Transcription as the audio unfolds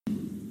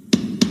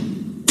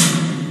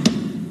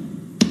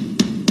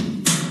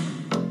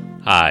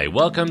Hi,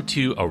 welcome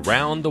to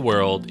Around the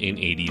World in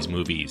 80s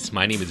Movies.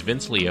 My name is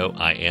Vince Leo.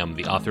 I am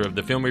the author of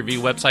the film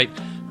review website,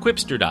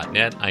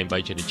 Quipster.net. I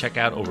invite you to check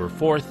out over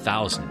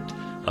 4,000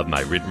 of my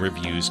written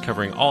reviews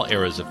covering all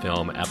eras of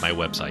film at my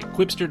website.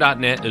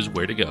 Quipster.net is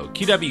where to go.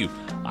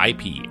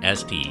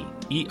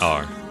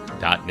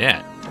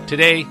 QWIPSTER.net.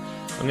 Today,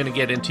 I'm going to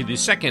get into the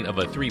second of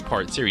a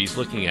three-part series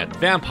looking at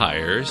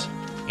vampires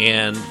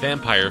and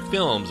vampire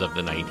films of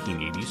the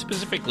 1980s,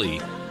 specifically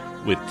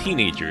with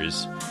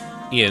teenagers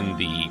in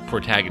the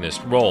protagonist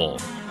role.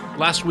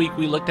 Last week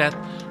we looked at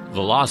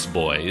The Lost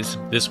Boys.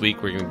 This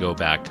week we're going to go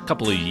back a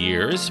couple of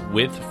years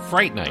with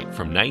Fright Night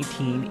from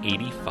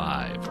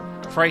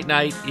 1985. Fright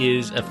Night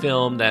is a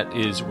film that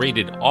is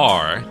rated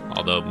R,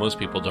 although most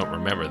people don't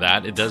remember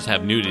that. It does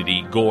have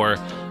nudity, gore,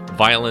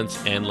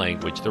 violence, and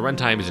language. The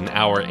runtime is an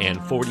hour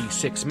and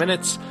 46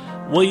 minutes.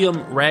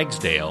 William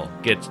Ragsdale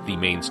gets the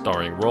main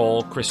starring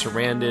role. Chris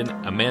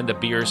Sarandon, Amanda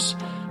Bearse,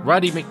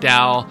 Roddy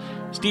McDowall,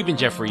 Stephen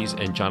Jeffries,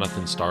 and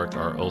Jonathan Stark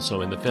are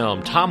also in the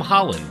film. Tom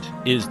Holland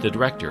is the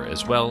director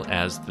as well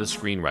as the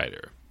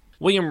screenwriter.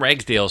 William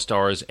Ragsdale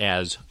stars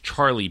as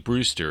Charley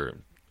Brewster.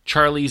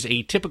 Charley's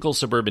a typical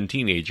suburban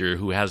teenager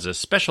who has a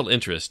special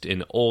interest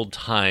in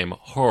old-time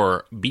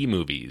horror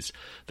B-movies,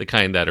 the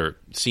kind that are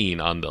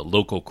seen on the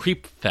local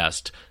Creep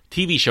Fest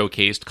TV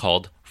showcase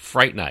called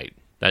Fright Night.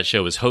 That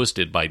show is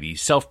hosted by the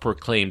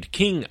self-proclaimed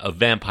king of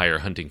vampire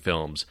hunting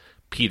films,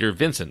 Peter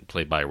Vincent,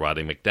 played by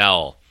Roddy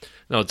McDowall.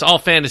 Now, it's all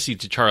fantasy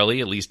to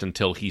Charley, at least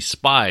until he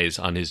spies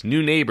on his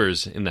new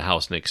neighbors in the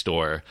house next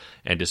door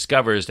and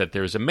discovers that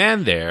there's a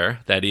man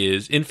there that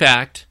is, in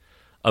fact,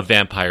 a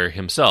vampire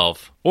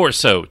himself. Or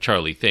so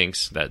Charley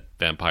thinks, that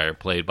vampire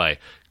played by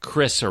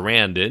Chris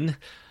Sarandon.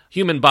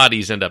 Human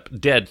bodies end up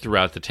dead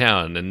throughout the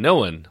town, and no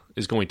one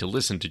is going to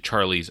listen to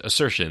Charley's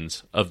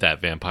assertions of that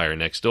vampire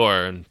next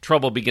door. And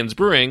trouble begins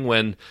brewing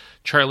when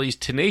Charley's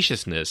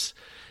tenaciousness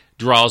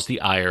draws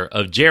the ire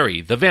of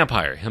Jerry, the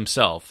vampire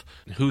himself,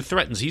 who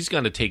threatens he's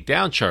going to take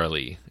down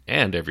Charley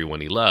and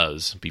everyone he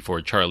loves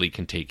before Charley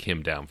can take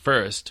him down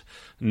first.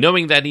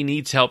 Knowing that he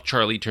needs help,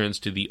 Charley turns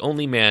to the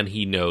only man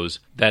he knows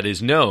that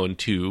is known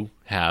to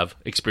have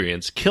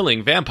experience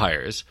killing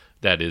vampires,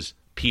 that is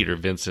Peter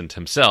Vincent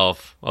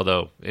himself,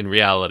 although in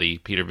reality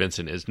Peter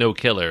Vincent is no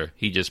killer,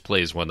 he just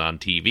plays one on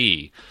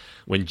TV.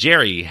 When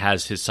Jerry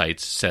has his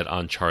sights set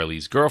on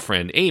Charley's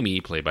girlfriend,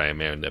 Amy, played by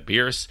Amanda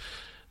Bearse,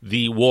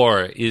 the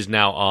war is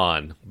now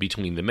on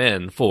between the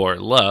men for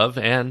love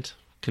and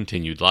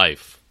continued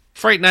life.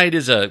 Fright Night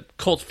is a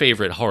cult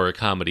favorite horror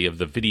comedy of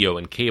the video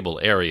and cable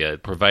area.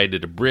 It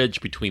provided a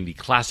bridge between the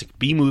classic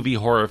B-movie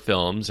horror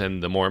films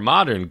and the more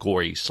modern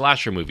gory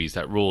slasher movies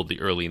that ruled the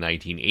early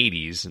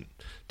 1980s. It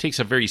takes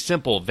a very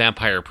simple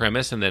vampire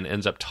premise and then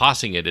ends up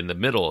tossing it in the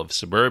middle of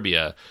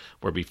suburbia,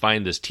 where we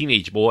find this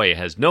teenage boy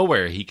has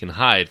nowhere he can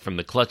hide from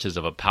the clutches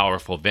of a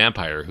powerful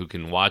vampire who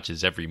can watch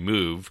his every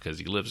move because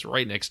he lives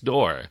right next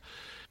door.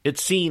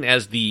 It's seen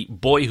as the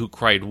Boy Who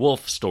Cried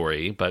Wolf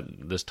story,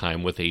 but this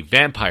time with a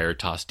vampire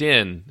tossed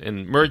in,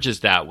 and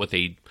merges that with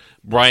a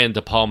Brian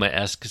De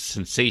Palma-esque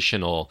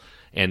sensational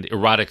and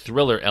erotic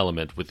thriller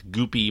element with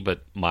goopy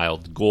but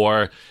mild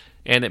gore,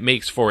 and it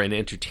makes for an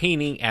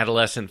entertaining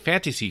adolescent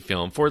fantasy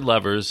film for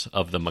lovers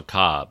of the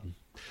macabre.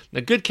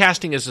 Now, good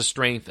casting is the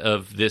strength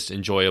of this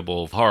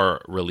enjoyable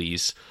horror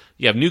release.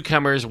 You have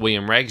newcomers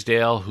William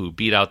Ragsdale, who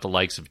beat out the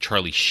likes of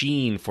Charlie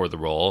Sheen for the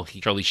role.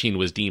 Charlie Sheen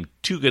was deemed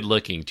too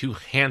good-looking, too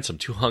handsome,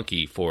 too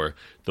hunky for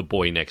the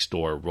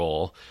boy-next-door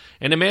role.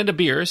 And Amanda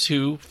Bearse,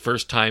 who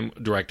first-time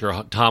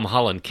director Tom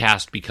Holland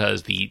cast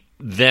because the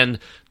then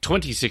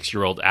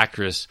 26-year-old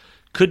actress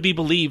could be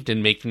believed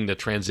in making the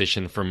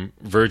transition from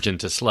virgin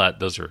to slut.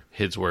 Those are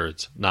his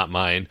words, not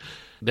mine.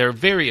 They're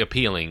very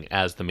appealing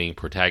as the main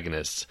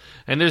protagonists.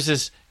 And there's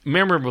this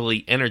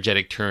memorably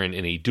energetic turn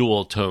in a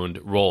dual-toned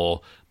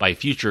role by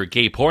future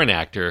gay porn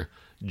actor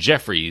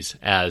Jeffries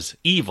as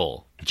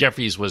Evil.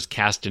 Jeffries was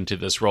cast into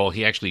this role.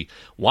 He actually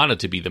wanted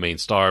to be the main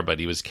star, but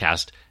he was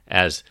cast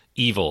as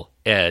Evil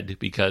Ed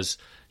because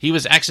he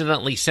was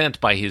accidentally sent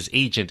by his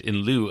agent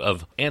in lieu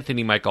of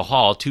Anthony Michael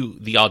Hall to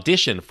the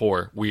audition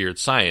for Weird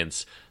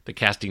Science. The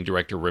casting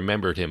director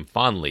remembered him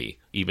fondly,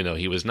 even though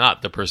he was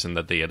not the person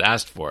that they had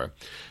asked for.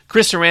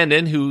 Chris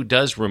Sarandon, who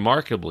does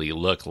remarkably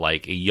look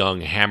like a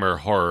young Hammer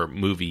horror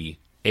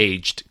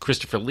movie-aged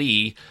Christopher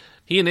Lee,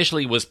 he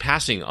initially was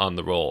passing on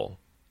the role.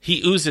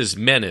 He oozes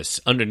menace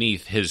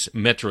underneath his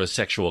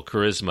metrosexual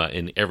charisma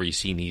in every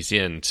scene he's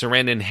in.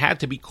 Sarandon had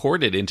to be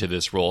courted into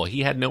this role.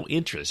 He had no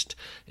interest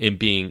in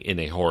being in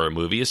a horror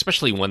movie,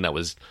 especially one that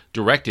was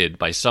directed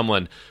by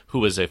someone who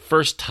was a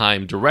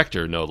first-time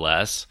director, no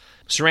less.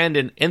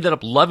 Sarandon ended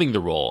up loving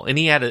the role, and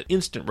he had an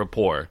instant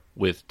rapport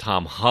with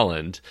Tom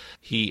Holland.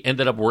 He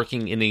ended up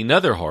working in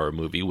another horror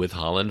movie with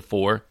Holland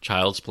for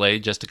Child's Play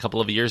just a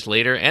couple of years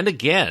later, and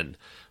again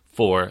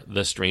for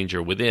The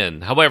Stranger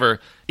Within. However,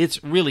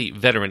 it's really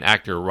veteran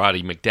actor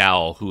Roddy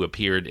McDowall, who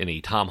appeared in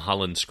a Tom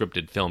Holland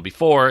scripted film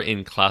before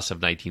in Class of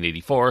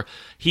 1984.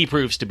 He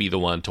proves to be the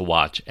one to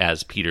watch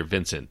as Peter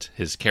Vincent.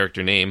 His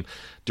character name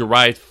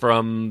derived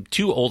from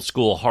two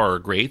old-school horror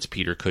greats,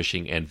 Peter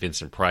Cushing and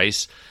Vincent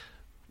Price.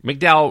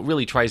 McDowall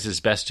really tries his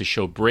best to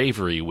show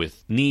bravery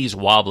with knees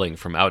wobbling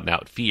from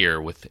out-and-out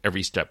fear with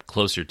every step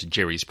closer to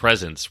Jerry's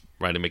presence.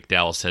 Roddy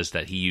McDowall says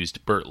that he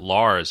used Burt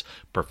Lahr's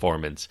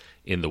performance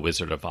in The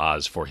Wizard of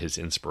Oz for his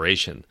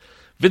inspiration.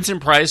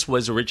 Vincent Price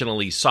was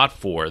originally sought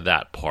for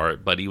that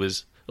part, but he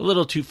was a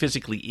little too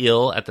physically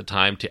ill at the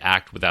time to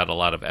act without a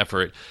lot of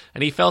effort,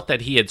 and he felt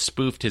that he had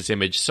spoofed his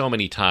image so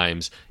many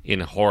times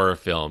in horror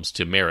films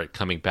to merit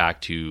coming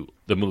back to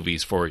the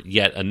movies for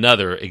yet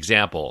another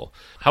example.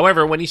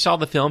 However, when he saw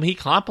the film, he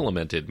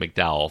complimented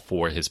McDowall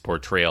for his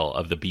portrayal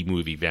of the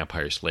B-movie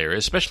vampire slayer,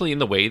 especially in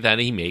the way that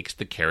he makes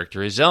the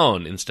character his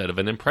own instead of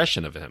an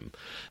impression of him.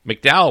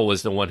 McDowall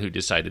was the one who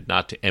decided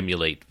not to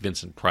emulate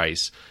Vincent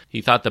Price.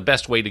 He thought the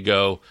best way to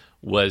go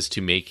was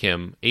to make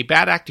him a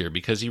bad actor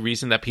because he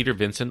reasoned that Peter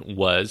Vincent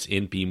was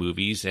in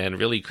B-movies and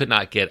really could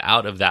not get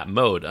out of that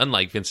mode,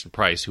 unlike Vincent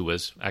Price, who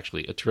was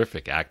actually a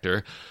terrific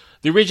actor.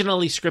 The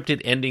originally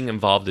scripted ending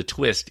involved a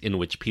twist in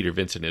which Peter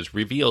Vincent is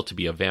revealed to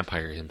be a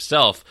vampire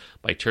himself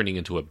by turning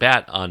into a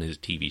bat on his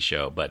TV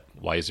show, but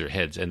wiser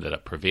heads ended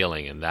up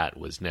prevailing and that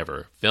was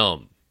never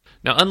filmed.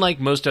 Now, unlike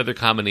most other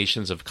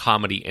combinations of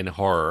comedy and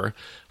horror,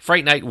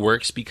 Fright Night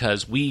works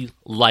because we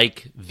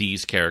like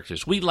these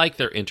characters. We like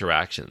their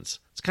interactions.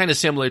 It's kind of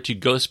similar to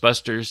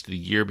Ghostbusters the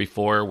year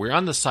before. We're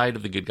on the side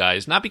of the good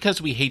guys, not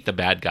because we hate the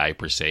bad guy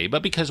per se,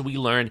 but because we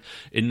learn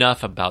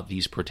enough about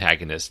these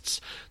protagonists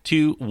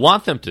to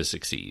want them to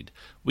succeed.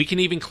 We can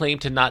even claim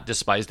to not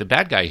despise the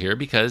bad guy here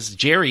because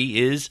Jerry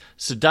is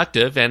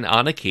seductive and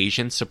on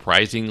occasion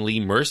surprisingly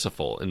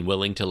merciful and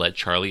willing to let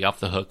Charlie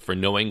off the hook for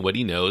knowing what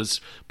he knows,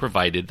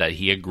 provided that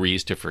he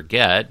agrees to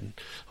forget.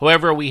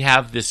 However, we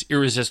have this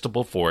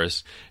irresistible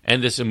force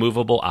and this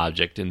immovable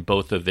object in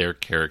both of their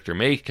character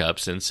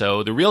makeups, and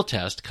so the real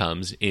test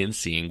comes in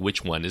seeing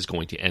which one is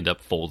going to end up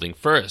folding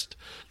first.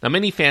 Now,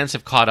 many fans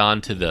have caught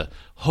on to the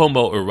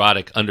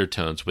homoerotic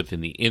undertones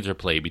within the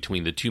interplay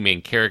between the two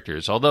main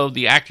characters, although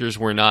the actors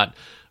were not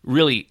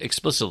really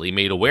explicitly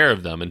made aware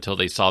of them until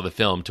they saw the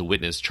film to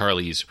witness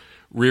Charlie's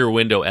Rear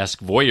Window-esque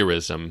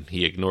voyeurism.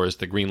 He ignores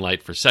the green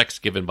light for sex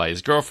given by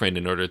his girlfriend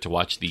in order to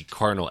watch the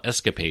carnal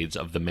escapades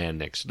of the man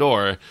next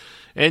door,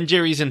 and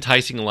Jerry's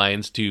enticing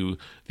lines to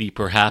the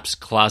perhaps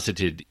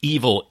closeted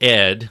evil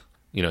Ed.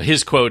 You know,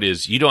 his quote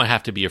is, "You don't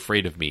have to be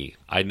afraid of me.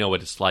 I know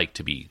what it's like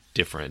to be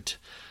different."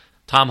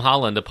 Tom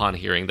Holland, upon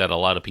hearing that a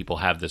lot of people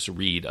have this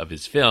read of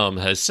his film,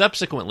 has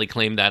subsequently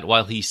claimed that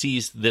while he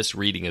sees this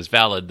reading as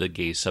valid, the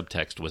gay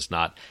subtext was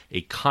not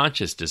a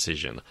conscious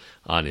decision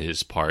on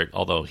his part,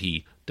 although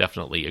he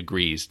definitely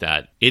agrees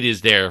that it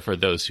is there for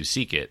those who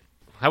seek it.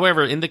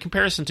 However, in the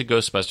comparison to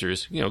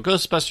Ghostbusters,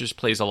 Ghostbusters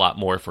plays a lot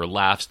more for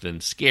laughs than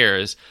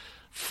scares.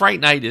 Fright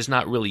Night is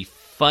not really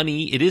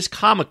funny. It is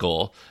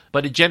comical,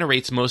 but it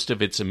generates most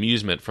of its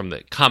amusement from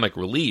the comic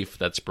relief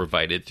that's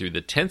provided through the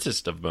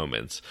tensest of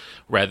moments,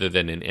 rather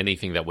than in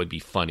anything that would be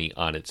funny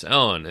on its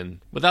own.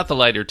 And without the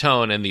lighter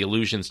tone and the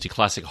allusions to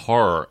classic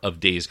horror of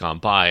days gone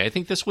by, I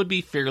think this would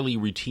be fairly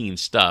routine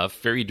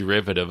stuff, very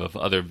derivative of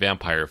other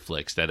vampire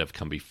flicks that have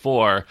come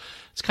before.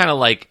 It's kind of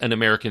like An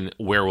American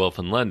Werewolf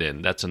in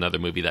London. That's another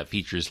movie that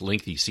features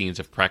lengthy scenes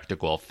of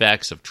practical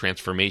effects, of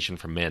transformation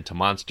from man to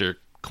monster.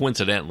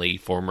 Coincidentally,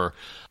 former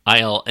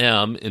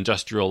ILM,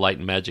 Industrial Light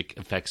and Magic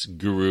Effects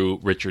guru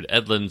Richard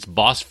Edlund's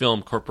Boss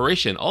Film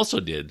Corporation also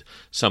did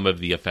some of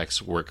the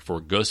effects work for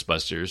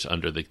Ghostbusters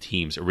under the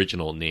team's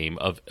original name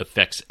of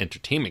Effects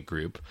Entertainment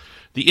Group.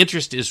 The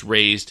interest is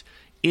raised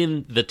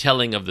in the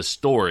telling of the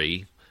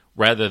story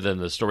rather than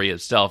the story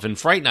itself, and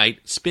Fright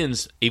Night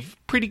spins a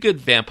pretty good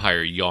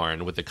vampire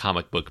yarn with a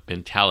comic book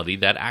mentality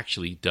that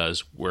actually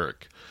does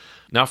work.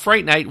 Now,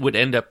 Fright Night would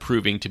end up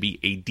proving to be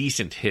a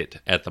decent hit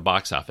at the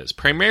box office,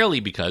 primarily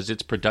because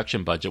its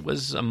production budget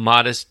was a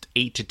modest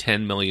 $8 to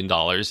 $10 million,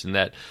 and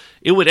that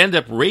it would end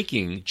up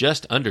raking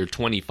just under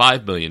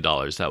 $25 million.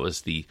 That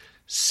was the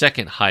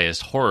second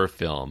highest horror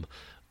film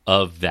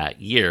of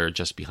that year,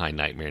 just behind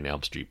Nightmare on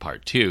Elm Street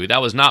Part 2.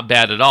 That was not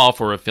bad at all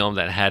for a film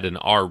that had an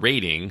R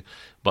rating,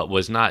 but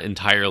was not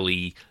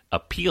entirely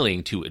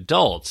appealing to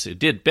adults. It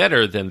did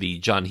better than the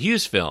John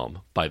Hughes film,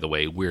 by the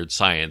way, Weird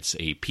Science,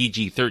 a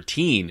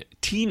PG-13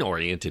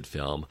 teen-oriented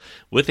film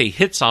with a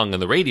hit song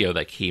on the radio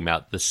that came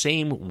out the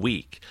same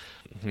week.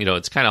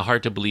 It's kind of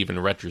hard to believe in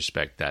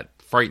retrospect that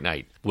Fright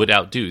Night would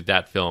outdo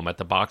that film at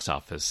the box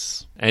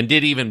office, and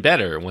did even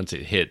better once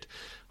it hit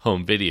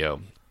home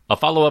video. A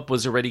follow-up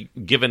was already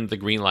given the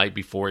green light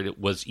before it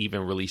was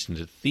even released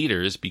into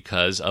theaters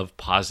because of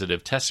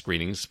positive test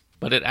screenings,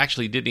 but it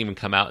actually didn't even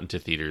come out into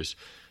theaters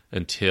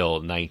until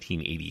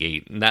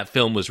 1988. And that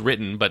film was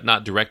written but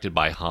not directed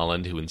by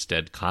Holland, who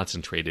instead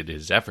concentrated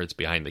his efforts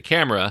behind the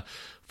camera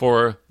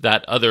for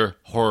that other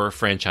horror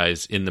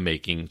franchise in the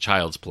making,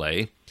 Child's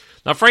Play.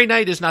 Now, Fright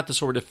Night is not the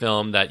sort of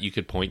film that you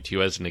could point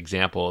to as an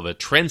example of a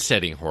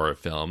trend-setting horror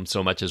film,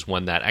 so much as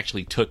one that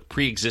actually took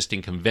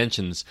pre-existing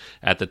conventions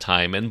at the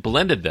time and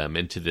blended them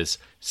into this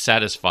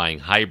satisfying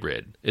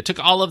hybrid. It took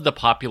all of the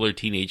popular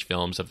teenage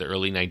films of the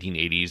early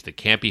 1980s, the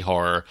campy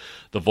horror,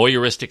 the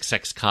voyeuristic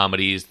sex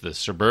comedies, the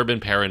suburban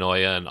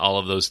paranoia, and all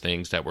of those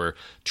things that were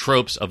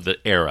tropes of the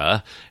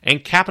era,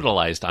 and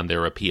capitalized on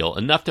their appeal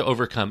enough to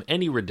overcome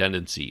any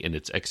redundancy in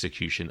its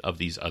execution of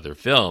these other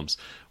films.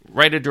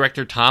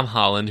 Writer-director Tom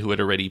Holland, who had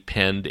already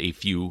penned a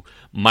few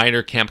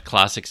minor camp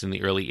classics in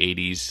the early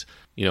 80s,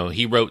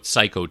 he wrote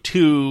Psycho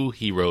 2,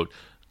 he wrote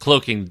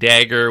Cloak and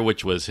Dagger,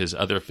 which was his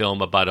other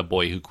film about a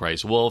boy who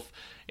cries wolf,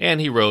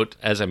 and he wrote,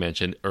 as I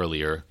mentioned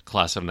earlier,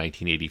 Class of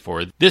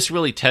 1984. This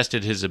really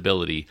tested his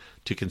ability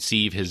to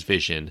conceive his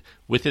vision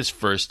with his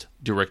first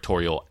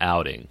directorial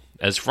outing.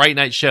 As Fright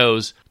Night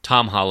shows,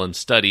 Tom Holland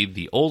studied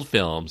the old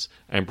films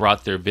and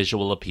brought their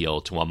visual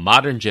appeal to a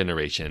modern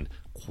generation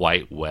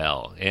quite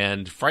well.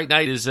 And Fright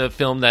Night is a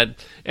film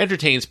that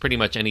entertains pretty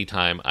much any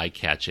time I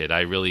catch it. I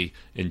really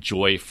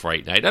enjoy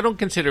Fright Night. I don't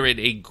consider it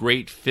a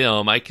great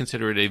film. I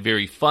consider it a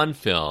very fun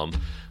film,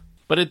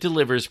 but it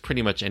delivers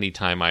pretty much any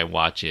time I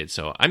watch it.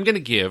 So I'm going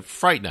to give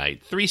Fright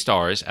Night 3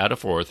 stars out of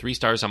 4. 3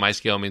 stars on my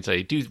scale means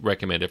I do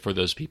recommend it for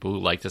those people who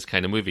like this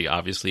kind of movie.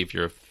 Obviously, if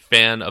you're a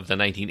fan of the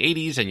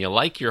 1980s and you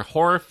like your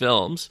horror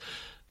films,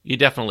 you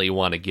definitely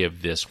want to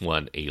give this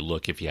one a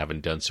look if you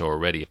haven't done so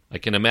already. I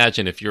can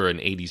imagine if you're an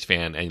 80s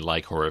fan and you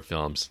like horror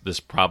films,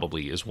 this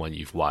probably is one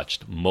you've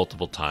watched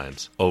multiple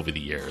times over the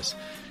years.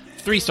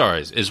 3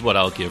 stars is what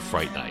I'll give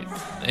Fright Night.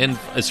 And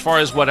as far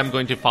as what I'm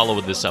going to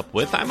follow this up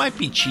with, I might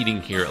be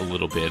cheating here a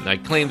little bit. And I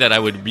claim that I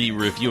would be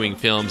reviewing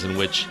films in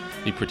which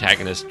the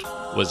protagonist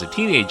was a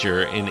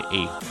teenager in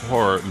a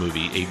horror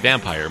movie, a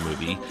vampire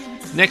movie.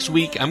 Next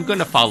week, I'm going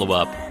to follow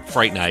up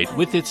Fright Night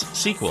with its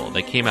sequel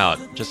that came out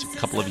just a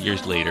couple of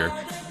years later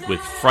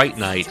with Fright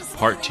Night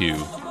Part 2.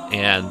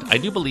 And I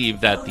do believe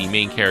that the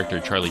main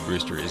character, Charley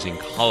Brewster, is in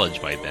college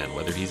by then.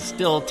 Whether he's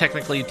still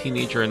technically a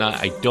teenager or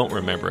not, I don't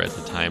remember at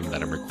the time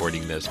that I'm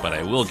recording this, but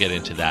I will get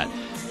into that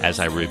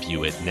as I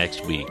review it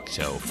next week.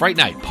 So, Fright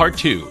Night Part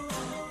 2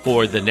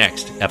 for the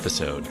next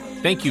episode.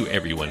 Thank you,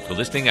 everyone, for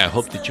listening. I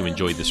hope that you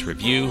enjoyed this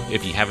review.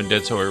 If you haven't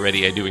done so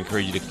already, I do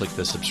encourage you to click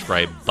the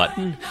subscribe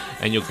button,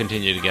 and you'll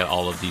continue to get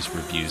all of these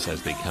reviews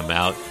as they come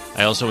out.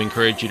 I also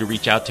encourage you to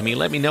reach out to me.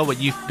 Let me know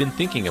what you've been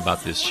thinking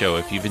about this show.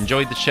 If you've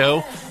enjoyed the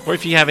show, or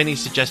if you have any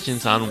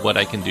suggestions on what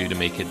I can do to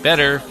make it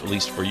better, at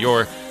least for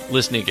your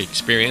listening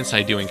experience,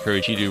 I do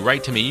encourage you to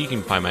write to me. You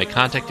can find my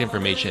contact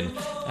information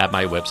at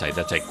my website.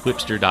 That's at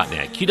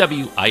quipster.net,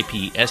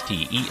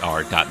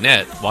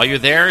 QWIPSTER.net. While you're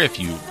there, if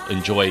you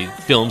enjoy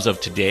films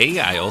of today,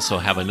 I also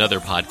have another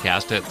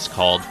podcast that's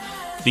called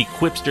the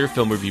Quipster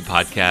Film Review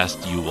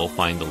Podcast. You will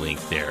find the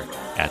link there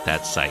at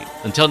that site.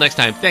 Until next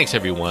time, thanks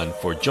everyone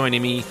for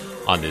joining me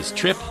on this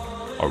trip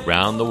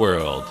around the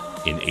world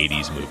in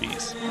 80s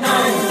movies. Who's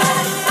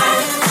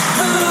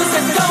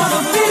it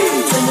gonna be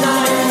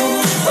tonight?